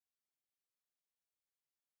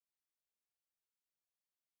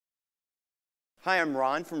Hi, I'm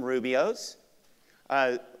Ron from Rubio's.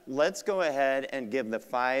 Let's go ahead and give the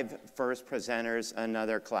 5 first presenters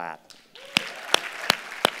another clap.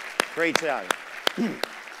 Great job.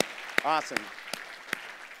 Awesome.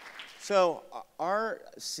 So our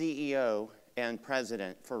CEO and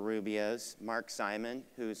president for Rubio's, Mark Simon,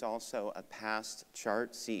 who's also a past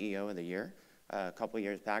Chart CEO of the Year a couple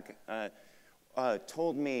years back,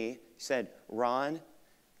 told me, he said, Ron,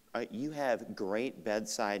 you have great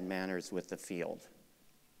bedside manners with the field.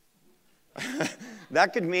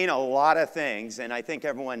 That could mean a lot of things, and I think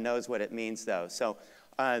everyone knows what it means, though. So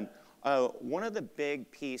one of the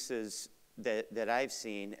big pieces that I've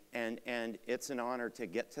seen, and it's an honor to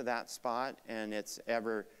get to that spot, and it's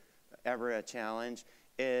ever a challenge,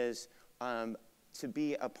 is to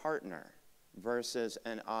be a partner versus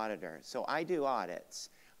an auditor. So I do audits.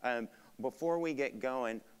 Before we get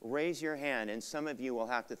going, raise your hand, and some of you will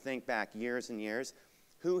have to think back years and years.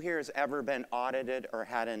 Who here has ever been audited or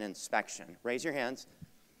had an inspection? Raise your hands.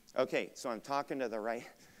 Okay, so I'm talking to the right.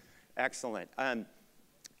 Excellent.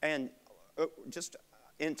 Just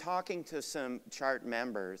in talking to some Chart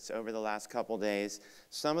members over the last couple days,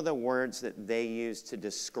 some of the words that they use to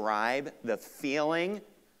describe the feeling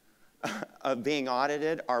of being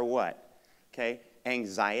audited are what? Okay,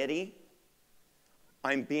 anxiety.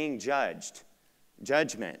 I'm being judged.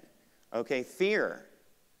 Judgment. Okay, fear.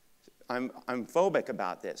 I'm phobic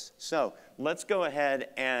about this. So let's go ahead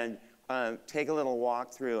and take a little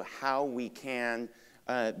walk through how we can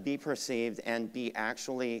be perceived and be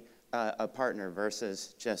actually a partner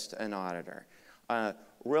versus just an auditor.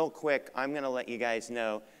 Real quick, I'm going to let you guys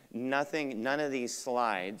know none of these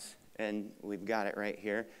slides, and we've got it right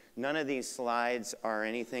here, none of these slides are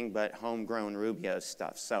anything but homegrown Rubio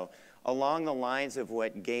stuff. So along the lines of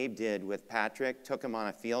what Gabe did with Patrick, took him on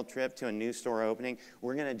a field trip to a new store opening,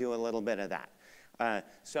 we're going to do a little bit of that.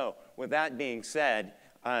 So with that being said,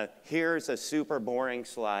 here's a super boring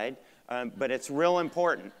slide, but it's real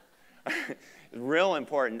important. Real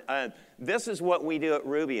important. This is what we do at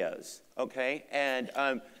Rubio's, okay? And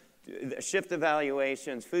shift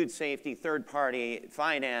evaluations, food safety, third party,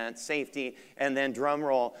 finance, safety, and then drum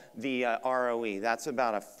roll, the ROE. That's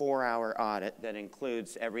about a 4-hour audit that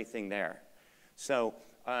includes everything there. So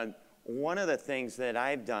one of the things that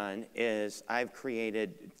I've done is I've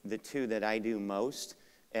created the 2 that I do most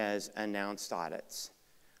as announced audits.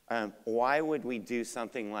 Why would we do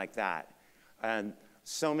something like that?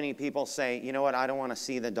 So many people say, you know what, I don't want to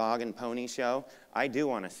see the dog and pony show. I do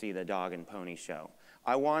want to see the dog and pony show.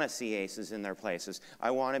 I want to see aces in their places. I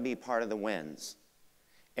want to be part of the wins.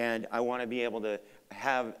 And I want to be able to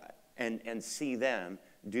have and see them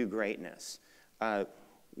do greatness.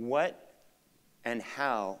 What and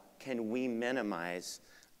how can we minimize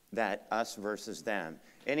that us versus them?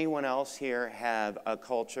 Anyone else here have a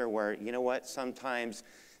culture where, you know what, sometimes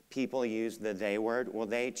people use the they word? Well,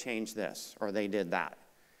 they changed this or they did that.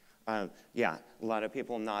 Yeah, a lot of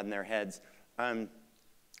people nodding their heads.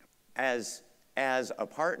 As a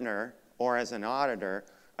partner or as an auditor,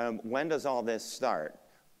 when does all this start?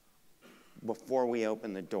 Before we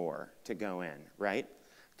open the door to go in, right?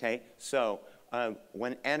 Okay, so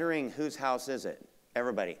when entering, whose house is it?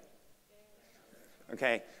 Everybody.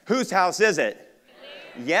 Okay, whose house is it?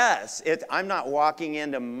 Yes, I'm not walking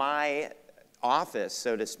into my office,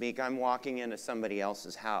 so to speak. I'm walking into somebody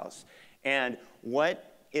else's house. And what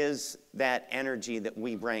is that energy that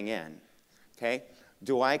we bring in? Okay?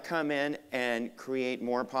 Do I come in and create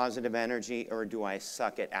more positive energy, or do I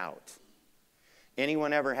suck it out?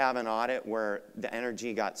 Anyone ever have an audit where the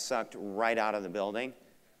energy got sucked right out of the building?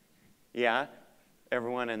 Yeah?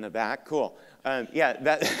 Everyone in the back? Cool. Yeah,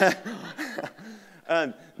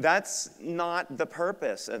 that's not the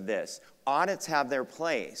purpose of this. Audits have their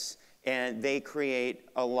place, and they create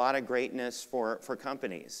a lot of greatness for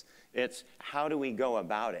companies. It's how do we go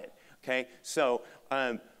about it, okay? So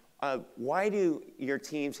why do your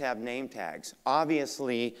teams have name tags?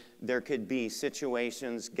 Obviously, there could be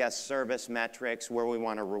situations, guest service metrics, where we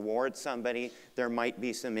want to reward somebody. There might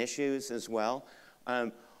be some issues as well.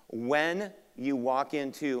 When you walk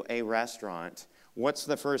into a restaurant, what's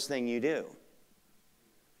the first thing you do?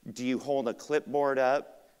 Do you hold a clipboard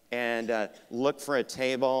up and look for a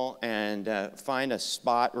table and find a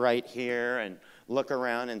spot right here and look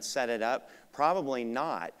around and set it up? Probably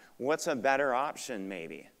not. What's a better option,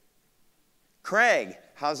 maybe? Craig,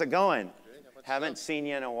 how's it going? Haven't seen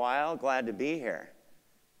you in a while. Glad to be here.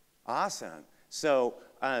 Awesome. So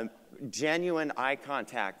genuine eye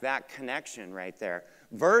contact, that connection right there,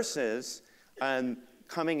 versus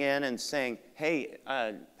coming in and saying, hey,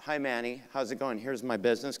 hi, Manny, how's it going? Here's my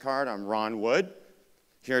business card. I'm Ron Wood,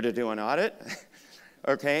 here to do an audit.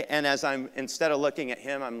 Okay, and as instead of looking at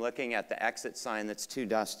him, I'm looking at the exit sign that's too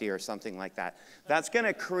dusty or something like that. That's going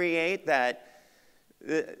to create that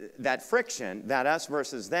friction, that us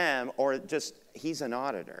versus them, or just, he's an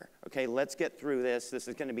auditor. Okay, let's get through this. This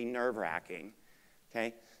is going to be nerve-wracking.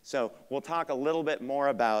 Okay, so we'll talk a little bit more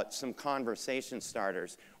about some conversation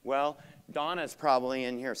starters. Well, Donna's probably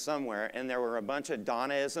in here somewhere, and there were a bunch of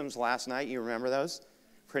Donna-isms last night. You remember those?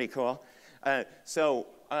 Pretty cool.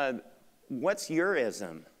 What's your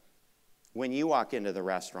ism when you walk into the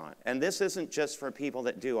restaurant? And this isn't just for people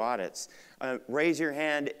that do audits. Raise your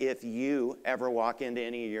hand if you ever walk into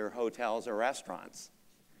any of your hotels or restaurants.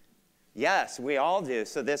 Yes, we all do,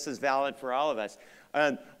 so this is valid for all of us.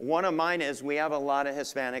 One of mine is we have a lot of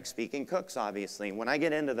Hispanic-speaking cooks, obviously. When I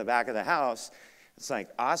get into the back of the house, it's like,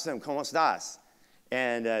 awesome, ¿cómo estás?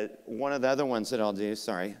 And one of the other ones that I'll do,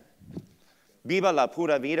 sorry, viva la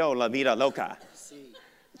pura vida o la vida loca.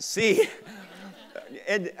 See,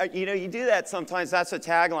 and you do that sometimes. That's a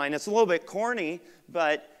tagline. It's a little bit corny,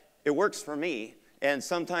 but it works for me. And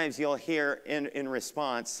sometimes you'll hear in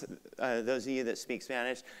response, those of you that speak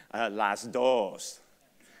Spanish, las dos.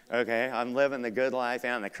 Okay, I'm living the good life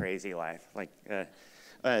and the crazy life, like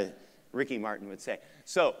Ricky Martin would say.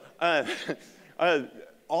 So,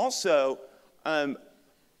 also,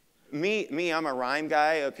 me, I'm a rhyme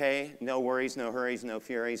guy, okay? No worries, no hurries, no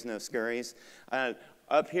furies, no scurries.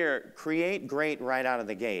 Up here, create great right out of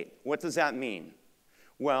the gate. What does that mean?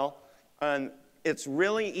 Well, it's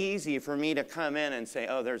really easy for me to come in and say,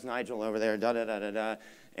 oh, there's Nigel over there, da-da-da-da-da,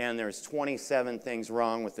 and there's 27 things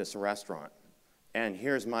wrong with this restaurant. And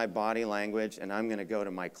here's my body language, and I'm going to go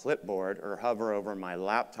to my clipboard or hover over my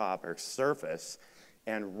laptop or Surface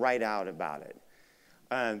and write out about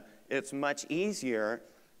it. It's much easier,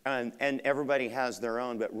 and everybody has their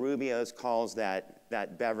own, but Rubio's calls that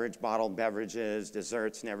beverage, bottled beverages,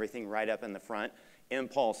 desserts, and everything right up in the front,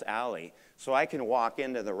 Impulse Alley. So I can walk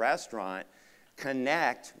into the restaurant,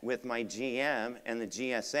 connect with my GM and the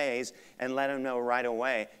GSAs, and let them know right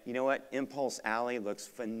away, you know what, Impulse Alley looks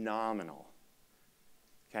phenomenal.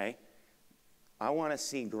 Okay? I want to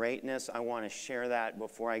see greatness. I want to share that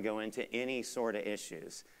before I go into any sort of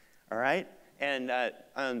issues. All right? And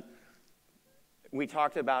we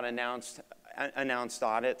talked about announced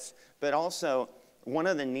audits, but also one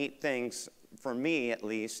of the neat things, for me at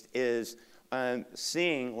least, is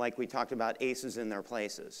seeing, like we talked about, aces in their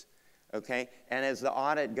places. Okay? And as the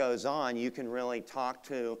audit goes on, you can really talk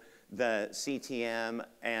to the CTM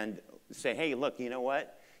and say, hey, look, you know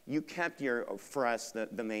what? You kept for us,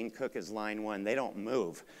 the main cook is line one. They don't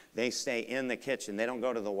move. They stay in the kitchen. They don't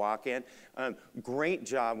go to the walk-in. Great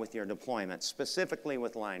job with your deployment, specifically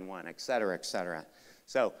with line one, et cetera, et cetera.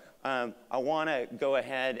 So I want to go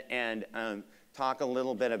ahead and talk a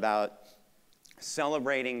little bit about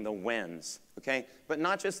celebrating the wins, okay? But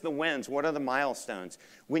not just the wins. What are the milestones?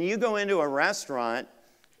 When you go into a restaurant,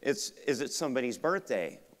 is it somebody's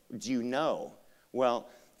birthday? Do you know? Well,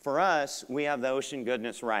 for us, we have the Ocean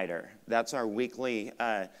Goodness Rider. That's our weekly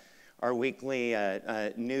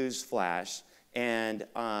news flash. And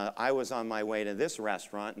I was on my way to this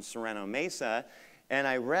restaurant in Sereno Mesa, and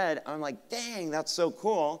I'm like, dang, that's so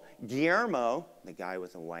cool. Guillermo, the guy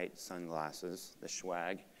with the white sunglasses, the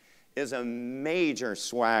swag, is a major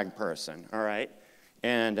swag person, all right?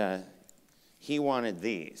 And he wanted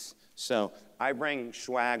these. So I bring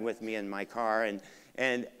swag with me in my car, and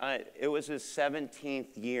it was his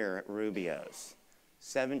 17th year at Rubio's.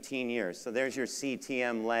 17 years. So there's your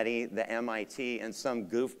CTM Letty, the MIT, and some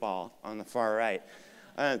goofball on the far right.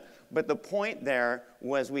 But the point there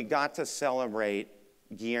was we got to celebrate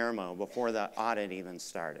Guillermo before the audit even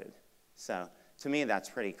started. So to me, that's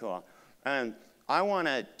pretty cool. I want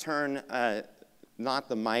to turn not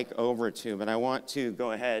the mic over to, but I want to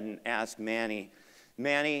go ahead and ask Manny.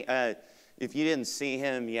 Manny, if you didn't see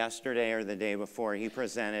him yesterday or the day before, he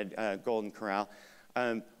presented Golden Corral.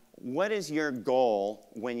 What is your goal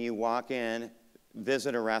when you walk in,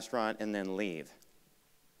 visit a restaurant, and then leave?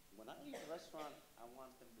 When I leave a restaurant, I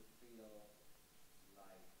want them to feel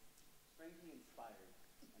like strangely inspired.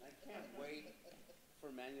 And I can't wait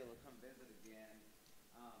for Manuel to come visit again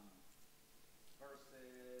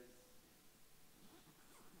versus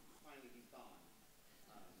finally he's gone.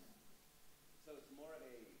 So it's more of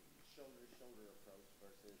a shoulder-to-shoulder approach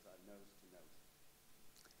versus nose-to-nose.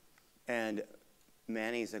 And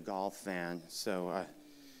Manny's a golf fan, so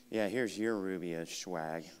yeah, here's your Rubio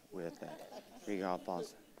swag with 3 golf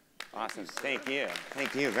balls. Awesome, thank you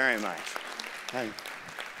very much.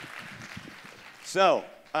 So,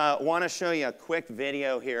 want to show you a quick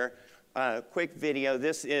video here. quick video.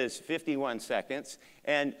 This is 51 seconds.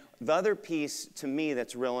 And the other piece to me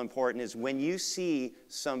that's real important is when you see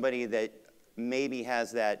somebody that maybe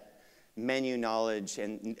has that menu knowledge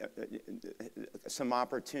and some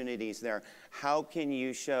opportunities there, how can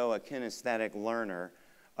you show a kinesthetic learner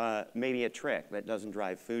maybe a trick that doesn't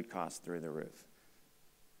drive food costs through the roof?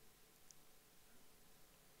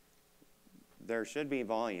 There should be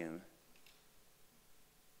volume.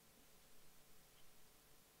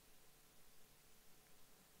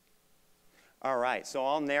 All right, so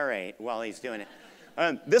I'll narrate while he's doing it.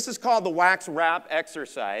 This is called the wax wrap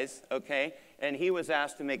exercise, okay? And he was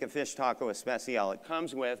asked to make a fish taco especial. It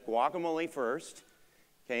comes with guacamole first,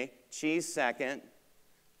 okay? Cheese second,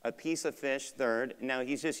 a piece of fish third. Now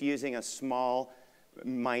he's just using a small,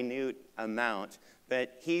 minute amount,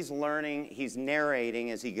 but he's learning, he's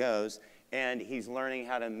narrating as he goes, and he's learning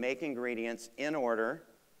how to make ingredients in order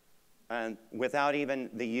without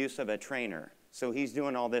even the use of a trainer. So he's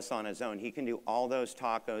doing all this on his own. He can do all those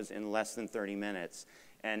tacos in less than 30 minutes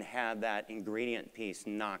and have that ingredient piece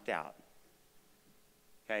knocked out.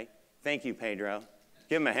 Okay? Thank you, Pedro.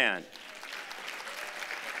 Give him a hand.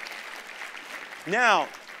 Now,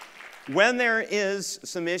 when there is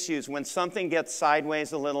some issues, when something gets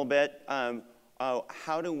sideways a little bit,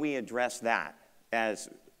 how do we address that as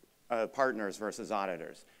partners versus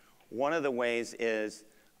auditors? One of the ways is,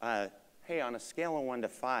 hey, on a scale of 1 to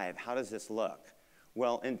 5, how does this look?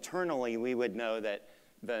 Well, internally, we would know that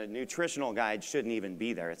the nutritional guide shouldn't even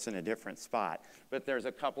be there. It's in a different spot. But there's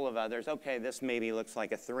a couple of others. Okay, this maybe looks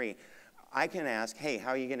like a 3. I can ask, hey,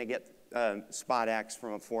 how are you going to get spot X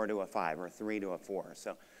from a 4 to a 5 or a 3 to a 4?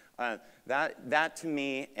 So that to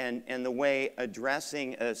me, and the way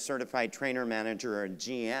addressing a certified trainer manager or a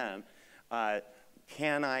GM,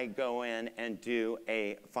 can I go in and do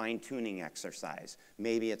a fine-tuning exercise?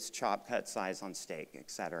 Maybe it's chop cut size on steak, et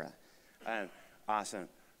cetera. Awesome.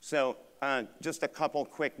 So just a couple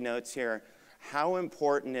quick notes here. How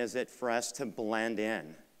important is it for us to blend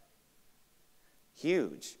in?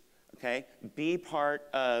 Huge, okay? Be part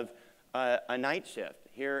of a night shift.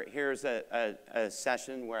 Here's a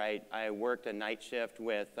session where I worked a night shift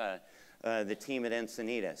with the team at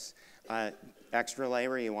Encinitas. Extra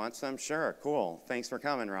labor, you want some? Sure, cool. Thanks for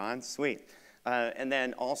coming, Ron. Sweet. And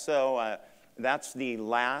then also, that's the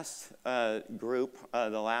last group, the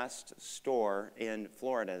last store in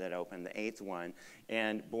Florida that opened, the 8th one.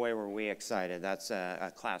 And boy, were we excited. That's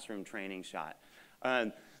a classroom training shot.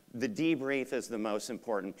 The debrief is the most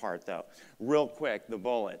important part, though. Real quick, the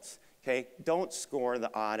bullets. Okay, don't score the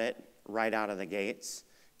audit right out of the gates.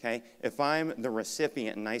 Okay, if I'm the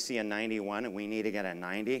recipient and I see a 91 and we need to get a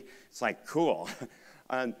 90, it's like, cool.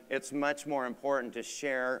 It's much more important to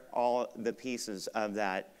share all the pieces of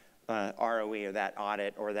that ROE or that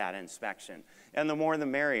audit or that inspection. And the more the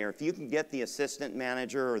merrier. If you can get the assistant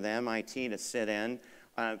manager or the MIT to sit in,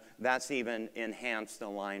 that's even enhanced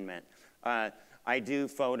alignment. I do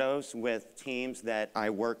photos with teams that I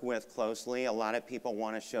work with closely. A lot of people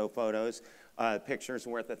want to show photos, pictures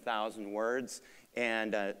worth 1,000 words,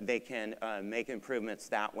 and they can make improvements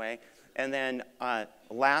that way. And then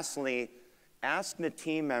lastly, ask the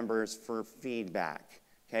team members for feedback.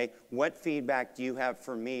 Okay? What feedback do you have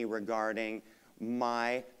for me regarding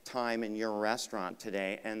my time in your restaurant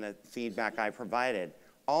today and the feedback I provided?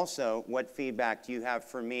 Also, what feedback do you have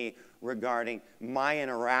for me regarding my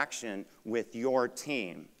interaction with your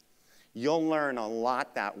team? You'll learn a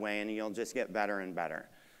lot that way, and you'll just get better and better.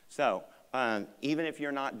 So even if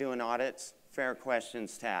you're not doing audits, fair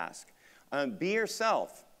questions to ask. Be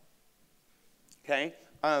yourself. Okay?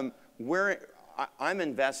 I'm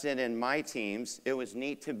invested in my teams. It was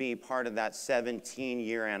neat to be part of that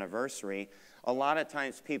 17-year anniversary. A lot of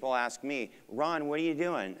times people ask me, Ron, what are you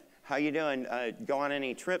doing? How you doing? Go on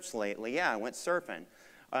any trips lately? Yeah, I went surfing,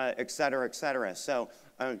 et cetera, et cetera. So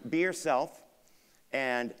be yourself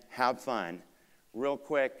and have fun. Real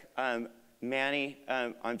quick, Manny,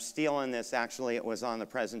 I'm stealing this. Actually, it was on the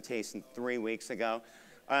presentation 3 weeks ago.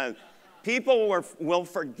 People will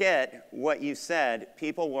forget what you said.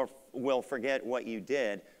 People will forget what you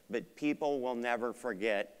did, but people will never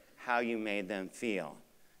forget how you made them feel.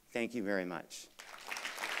 Thank you very much.